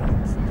 Yeah,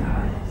 that's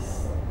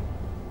nice.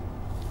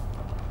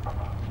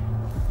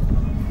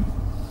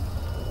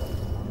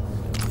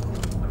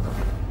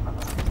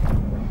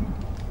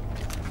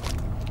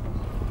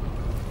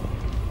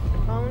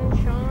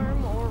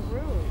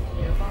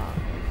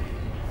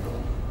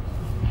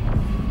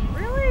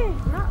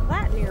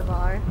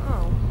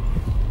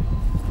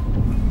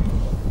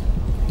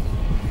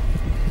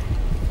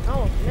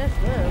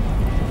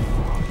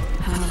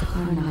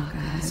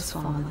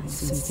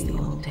 since the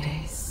old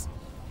days.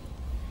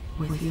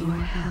 With your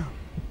help,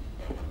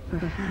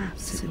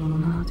 perhaps it will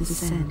not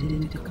descend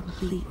into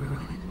complete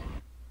ruin.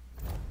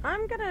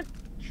 I'm gonna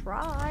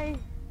try.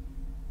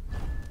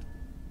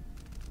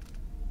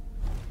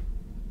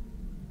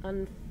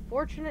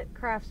 Unfortunate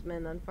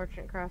craftsman,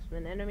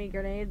 enemy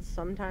grenades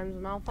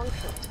sometimes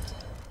malfunction.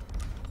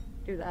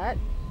 Do that.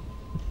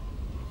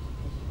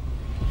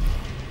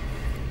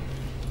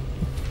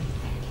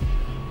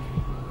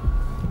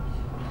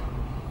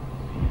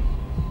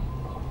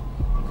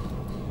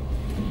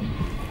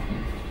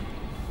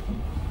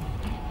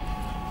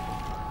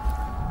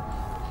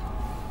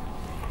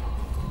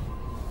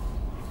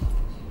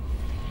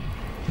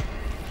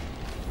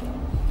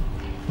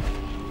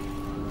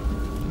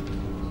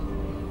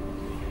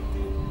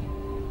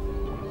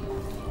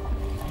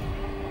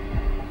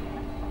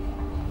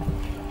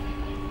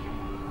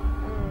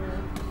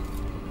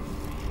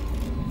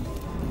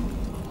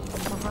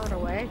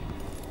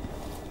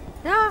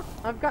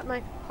 I've got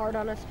my heart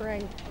on a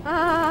string.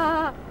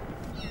 Ah!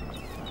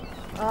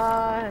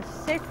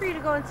 Safe for you to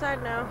go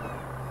inside now.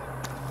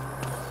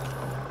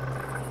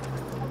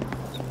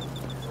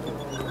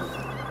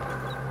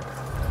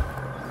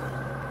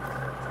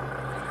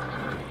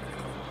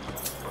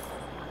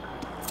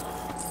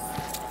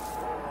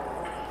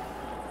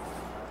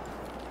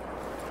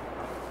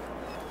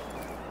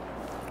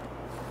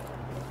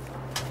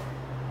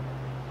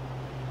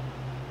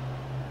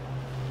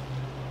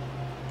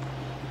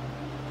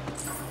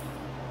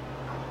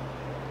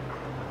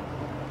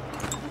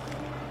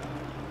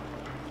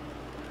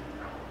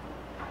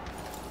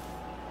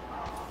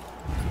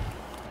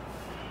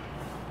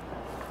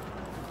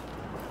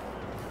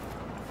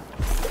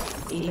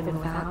 Even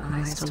without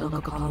eyes to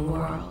look upon the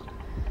world,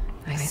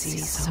 I see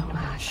so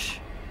much.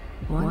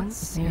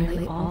 Once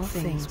nearly all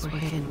things were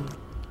hidden.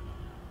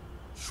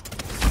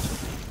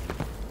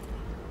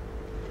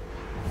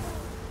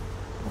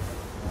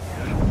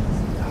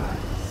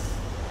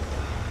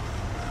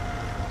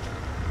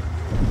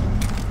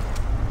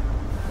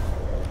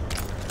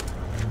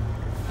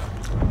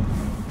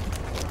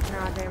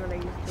 Ah, damn it, I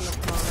used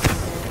too much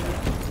mana.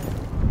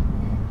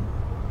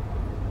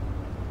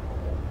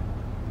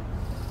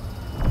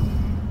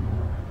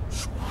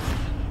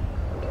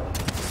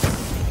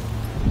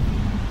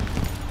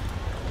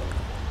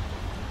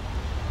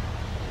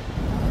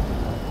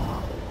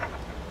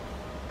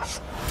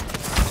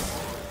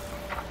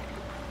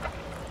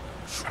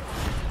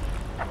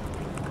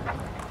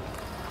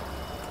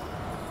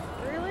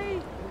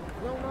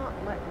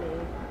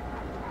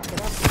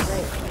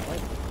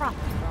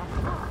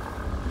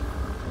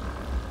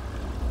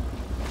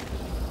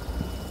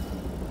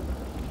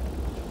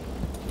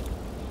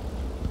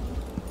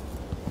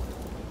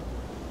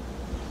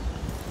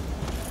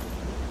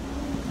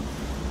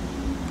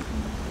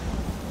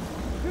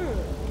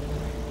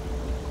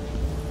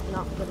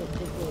 Not that it's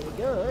particularly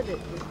good,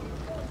 it's just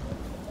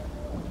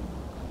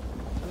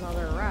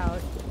another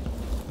route.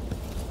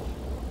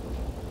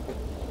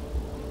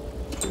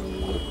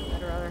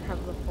 I'd rather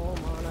have the full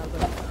mana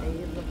than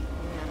save the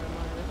mana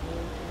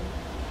resolution.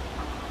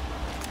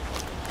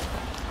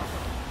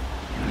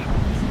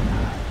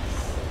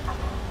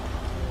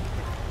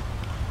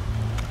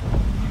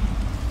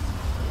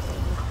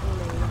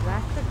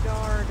 That's the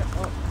guard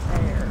up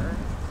there.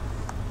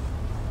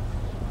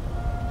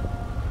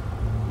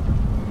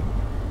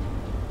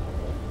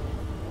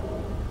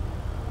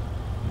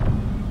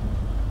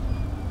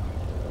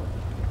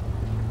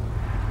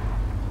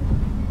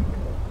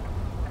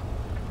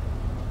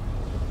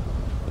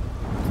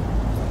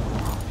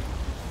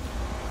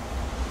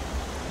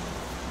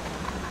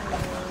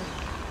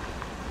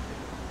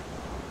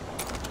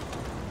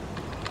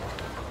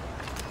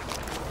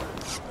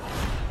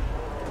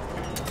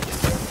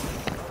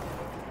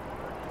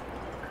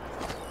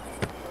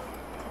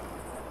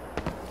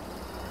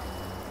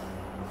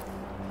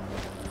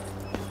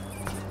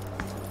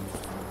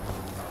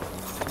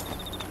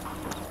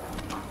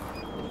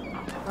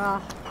 Ah.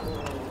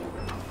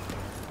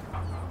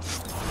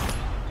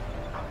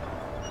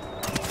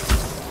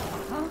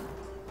 Huh?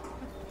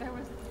 There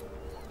was...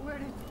 Where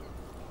did... Am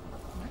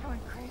I going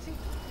crazy?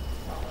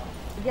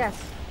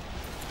 Yes.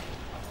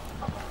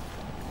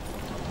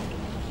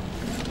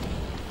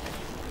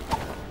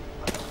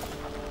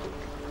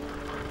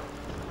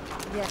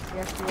 Yes,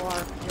 you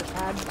are. You're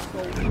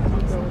absolutely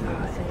going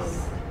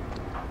insane.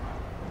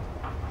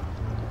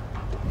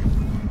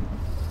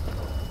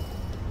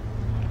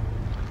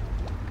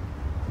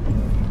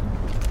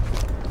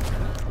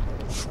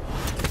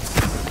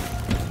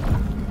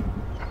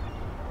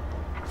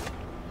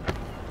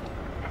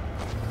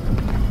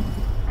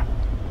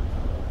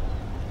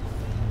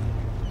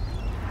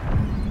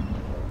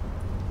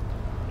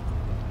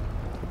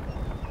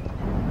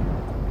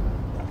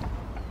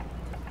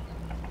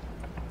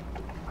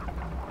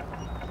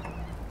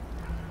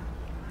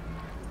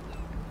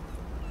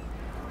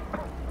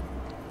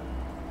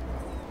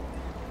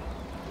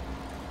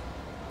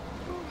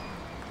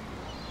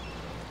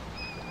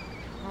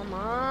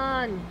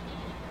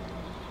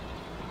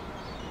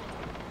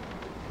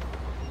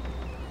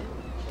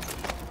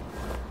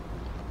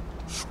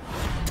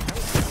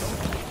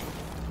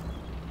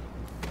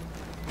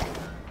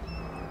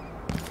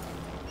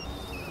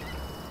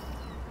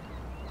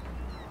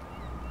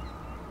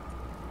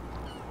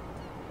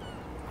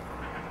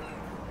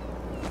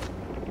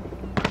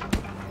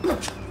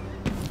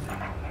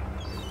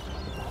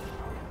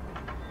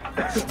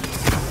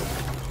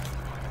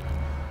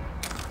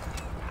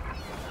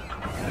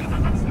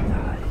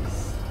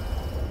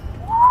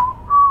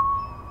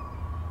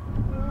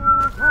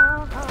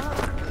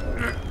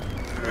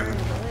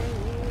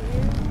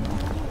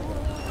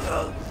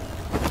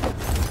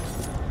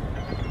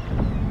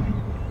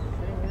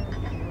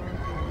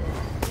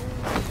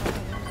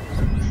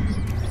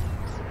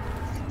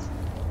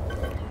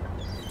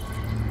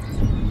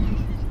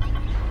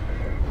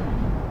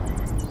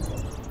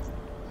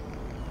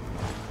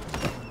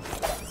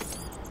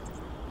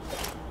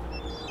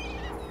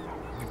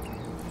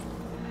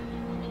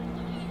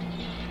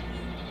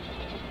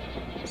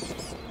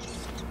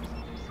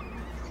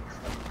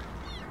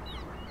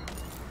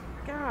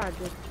 God,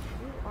 you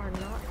are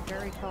not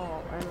very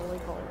tall. I'm only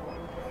tall one.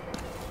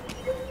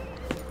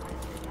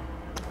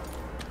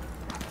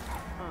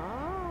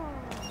 Oh.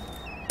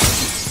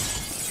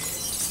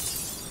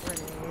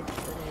 Grenade,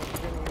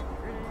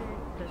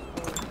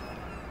 pistol,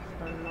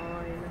 stun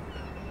mine,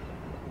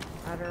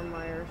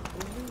 Addermeyer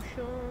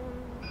solution.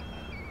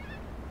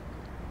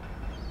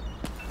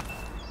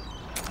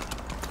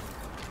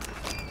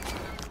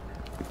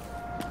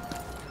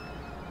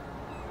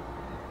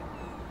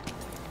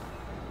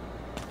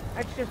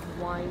 It's just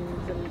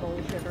whines and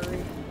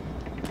bullshittery.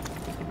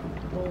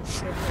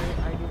 Bullshittery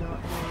I do not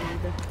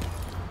need.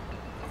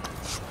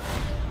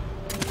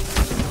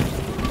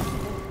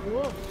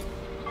 Whoa.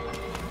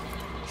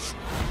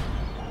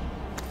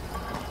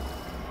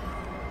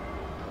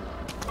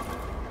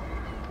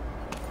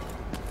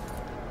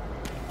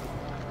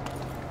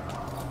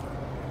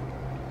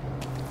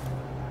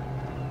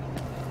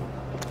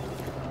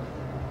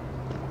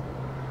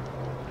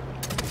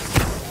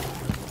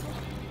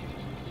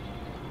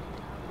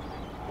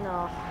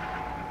 No.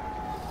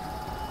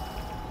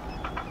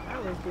 I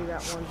always do that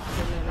once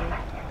too many.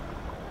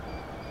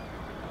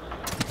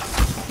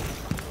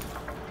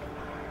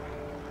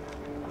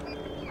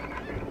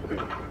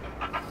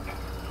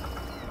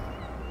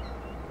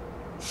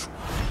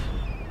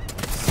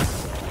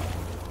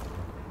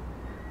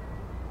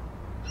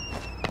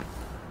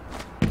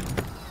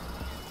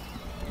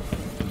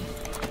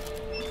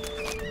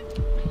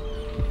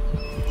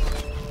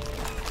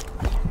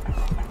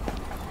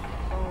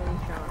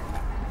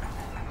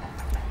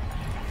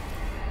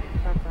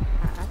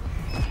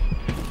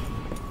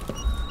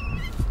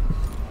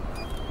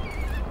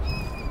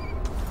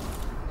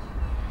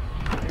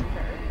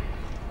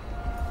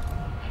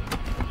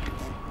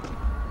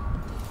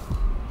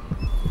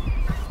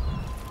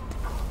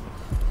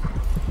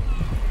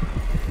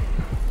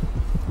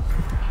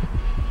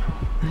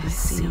 I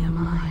see a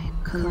mine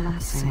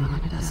collapsing on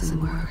a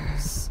dozen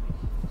workers.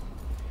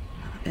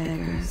 A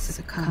beggar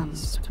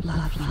succumbs to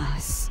blood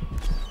flies.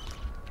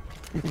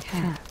 The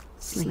cat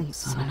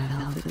sleeps on a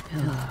velvet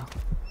pillow.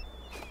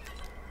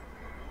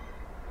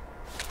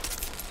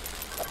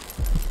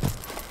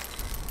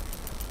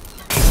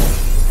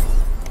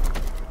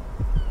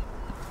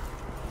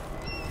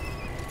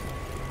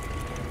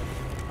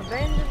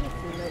 Abandoned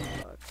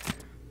notebook.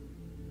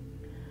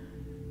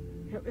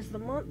 It was the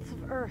month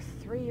of Earth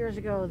 3 years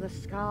ago. The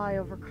sky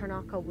over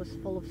Karnaca was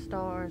full of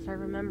stars. I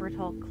remember it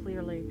all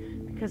clearly,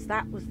 because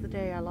that was the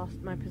day I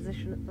lost my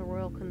position at the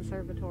Royal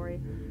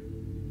Conservatory.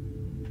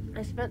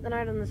 I spent the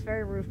night on this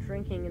very roof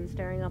drinking and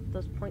staring up at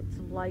those points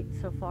of light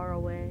so far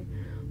away,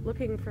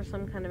 looking for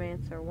some kind of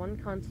answer. One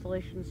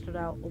constellation stood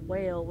out, a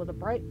whale with a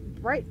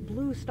bright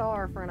blue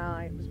star for an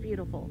eye. It was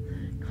beautiful,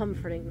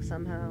 comforting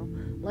somehow,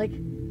 like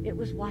it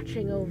was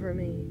watching over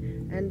me.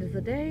 And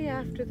the day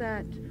after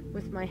that,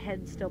 with my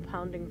head still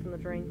pounding from the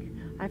drink,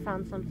 I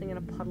found something in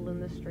a puddle in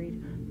the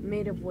street,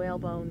 made of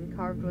whalebone,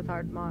 carved with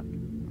art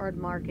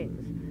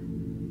markings.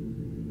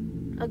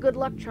 A good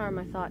luck charm,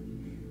 I thought,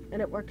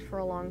 and it worked for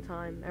a long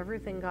time.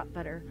 Everything got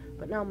better,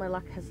 but now my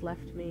luck has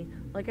left me,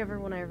 like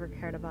everyone I ever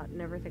cared about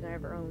and everything I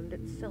ever owned.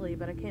 It's silly,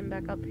 but I came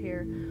back up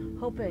here,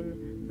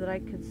 hoping that I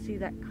could see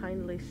that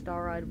kindly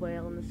star-eyed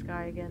whale in the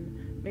sky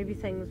again. Maybe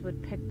things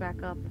would pick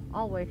back up.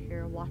 I'll wait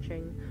here,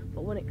 watching,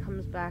 but when it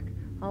comes back,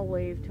 I'll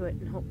wave to it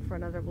and hope for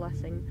another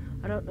blessing.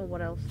 I don't know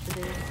what else to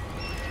do.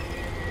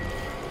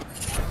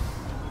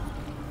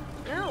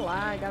 No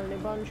lie, I got a new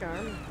bone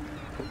charm.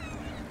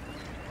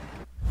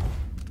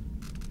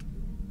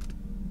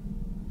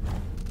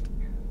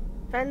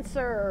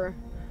 Fencer!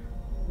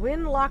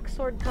 Win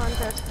locksword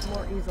contests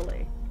more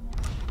easily.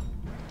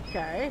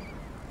 Okay.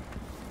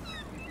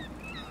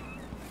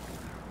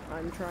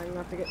 I'm trying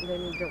not to get into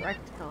any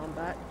direct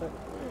combat, but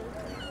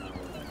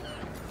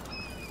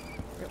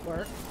it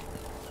works.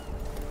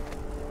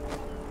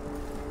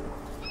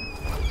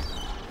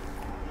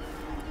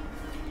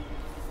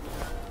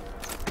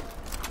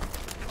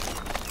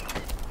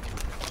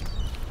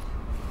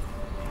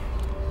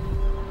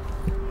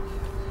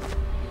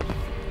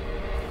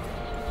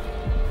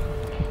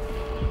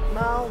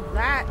 Well,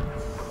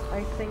 that's,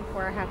 I think,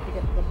 where I have to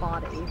get the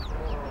body.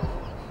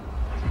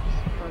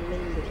 For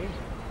Mindy.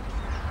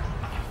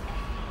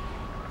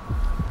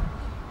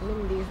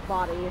 Mindy's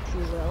body, if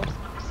you will.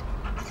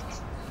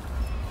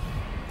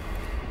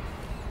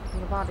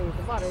 The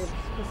body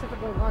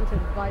specifically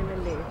wanted by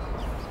Mindy.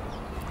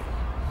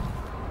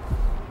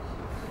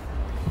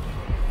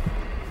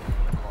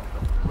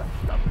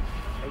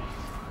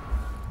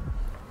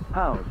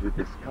 How did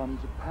this come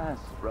to pass,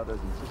 brothers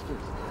and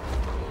sisters?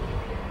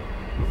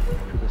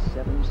 To the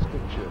 7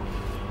 scriptures,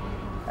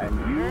 and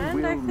you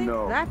will I think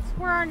know. that's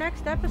where our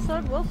next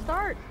episode will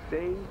start.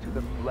 Stay to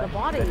the flesh. The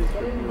body,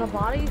 getting the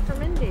body for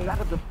Mindy. That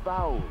of the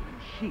fowl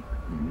and sheep.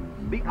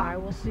 The I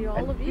will see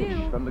all of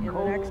you from the in the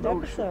cold next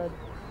ocean. episode.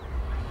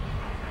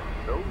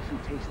 Those who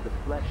taste the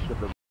flesh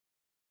of the